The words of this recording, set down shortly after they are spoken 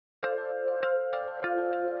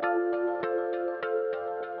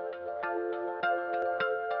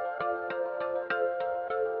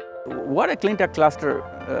what a cleantech cluster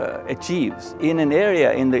achieves in an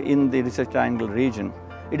area in the Research Triangle region,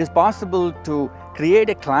 it is possible to create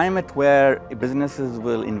a climate where businesses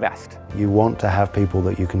will invest. You want to have people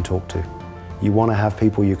that you can talk to. You want to have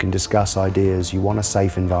people you can discuss ideas. You want a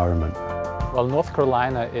safe environment. Well, North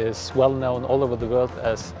Carolina is well known all over the world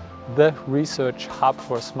as the research hub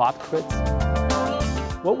for smart grids.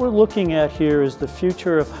 What we're looking at here is the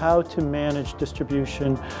future of how to manage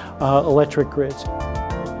distribution electric grids.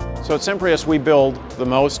 So at Semprius, we build the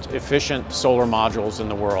most efficient solar modules in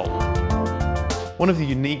the world. One of the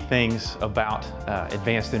unique things about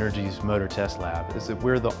Advanced Energy's Motor Test Lab is that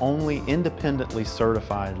we're the only independently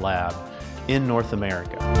certified lab in North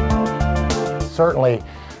America. Certainly,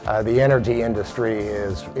 the energy industry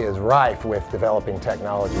is rife with developing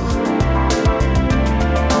technologies.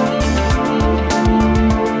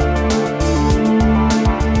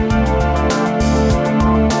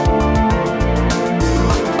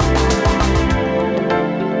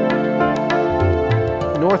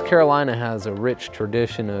 North Carolina has a rich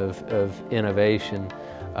tradition of innovation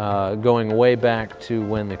going way back to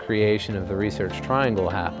when the creation of the Research Triangle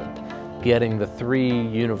happened. Getting the 3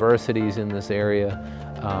 universities in this area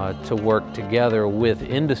to work together with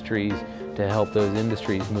industries to help those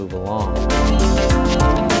industries move along.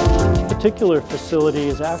 This particular facility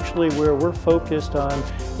is actually where we're focused on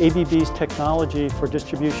ABB's technology for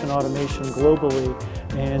distribution automation globally,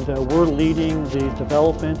 and we're leading the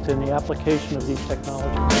development and the application of these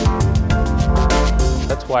technologies.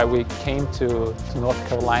 That's why we came to North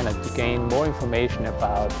Carolina to gain more information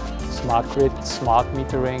about smart grid, smart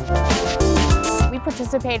metering. We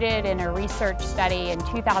participated in a research study in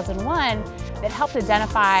 2001 that helped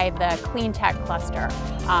identify the Cleantech Cluster.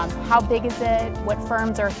 How big is it? What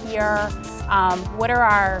firms are here? What are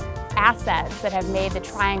our assets that have made the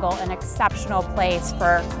Triangle an exceptional place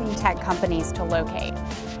for cleantech companies to locate?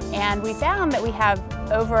 And we found that we have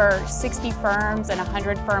over 60 firms and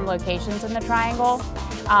 100 firm locations in the Triangle.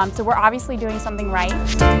 So we're obviously doing something right.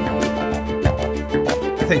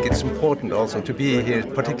 I think it's important also to be here,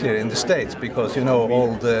 particularly in the States, because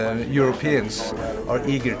all the Europeans are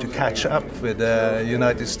eager to catch up with the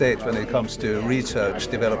United States when it comes to research,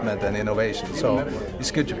 development and innovation. So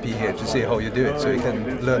it's good to be here to see how you do it, so you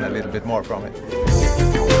can learn a little bit more from it.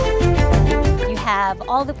 You have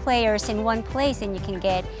all the players in one place and you can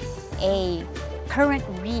get a current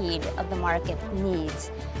read of the market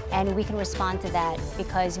needs. And we can respond to that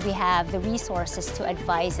because we have the resources to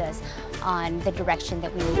advise us on the direction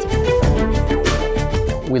that we need to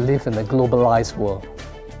go. We live in a globalized world.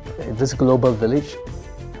 This global village,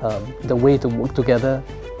 the way to work together,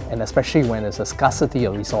 and especially when there's a scarcity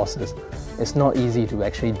of resources, it's not easy to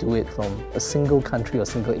actually do it from a single country or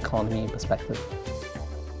single economy perspective.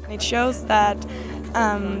 It shows that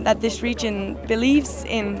this region believes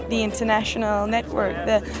in the international network,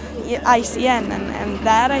 the ICN, and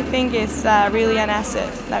that I think is really an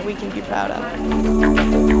asset that we can be proud of.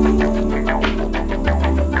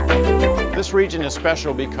 This region is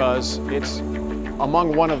special because it's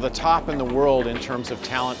among one of the top in the world in terms of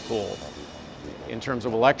talent pool, in terms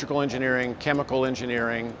of electrical engineering, chemical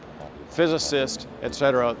engineering, physicists,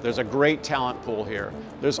 etc. There's a great talent pool here.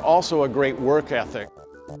 There's also a great work ethic.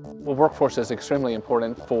 Well, workforce is extremely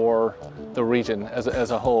important for the region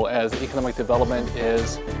as a whole. As economic development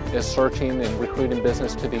is searching and recruiting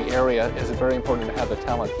business to the area, it's very important to have the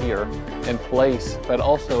talent here in place, but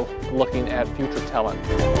also looking at future talent.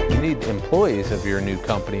 You need employees of your new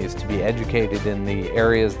companies to be educated in the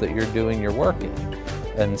areas that you're doing your work in.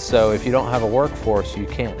 And so if you don't have a workforce, you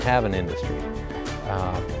can't have an industry.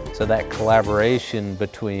 So that collaboration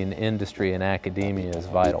between industry and academia is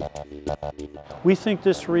vital. We think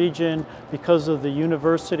this region, because of the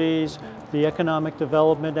universities, the economic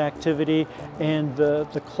development activity, and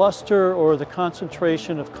the cluster or the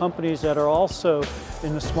concentration of companies that are also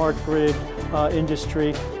in the smart grid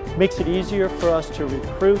industry, makes it easier for us to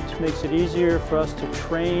recruit, makes it easier for us to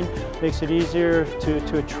train, makes it easier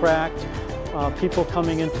to attract people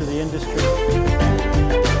coming into the industry.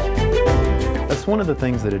 That's one of the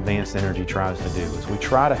things that Advanced Energy tries to do, is we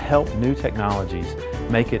try to help new technologies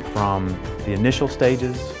make it from the initial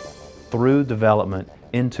stages through development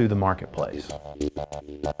into the marketplace.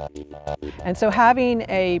 And so having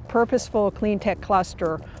a purposeful cleantech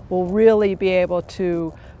cluster will really be able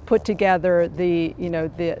to put together the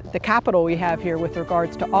capital we have here with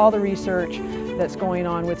regards to all the research that's going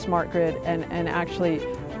on with smart grid and actually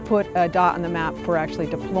put a dot on the map for actually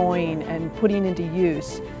deploying and putting into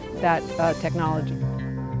use that technology.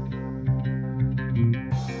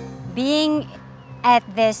 Being at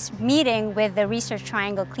this meeting with the Research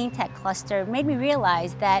Triangle Cleantech Cluster made me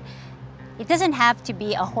realize that It doesn't have to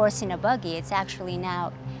be a horse in a buggy. It's actually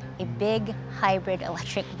now a big hybrid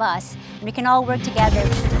electric bus, and we can all work together.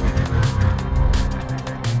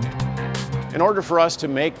 In order for us to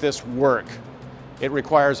make this work, it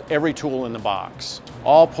requires every tool in the box,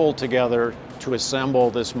 all pulled together to assemble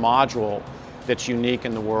this module that's unique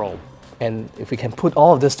in the world. And if we can put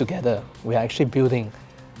all of this together, we're actually building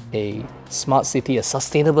a smart city, a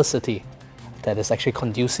sustainable city that is actually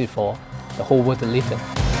conducive for the whole world to live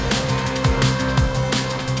in.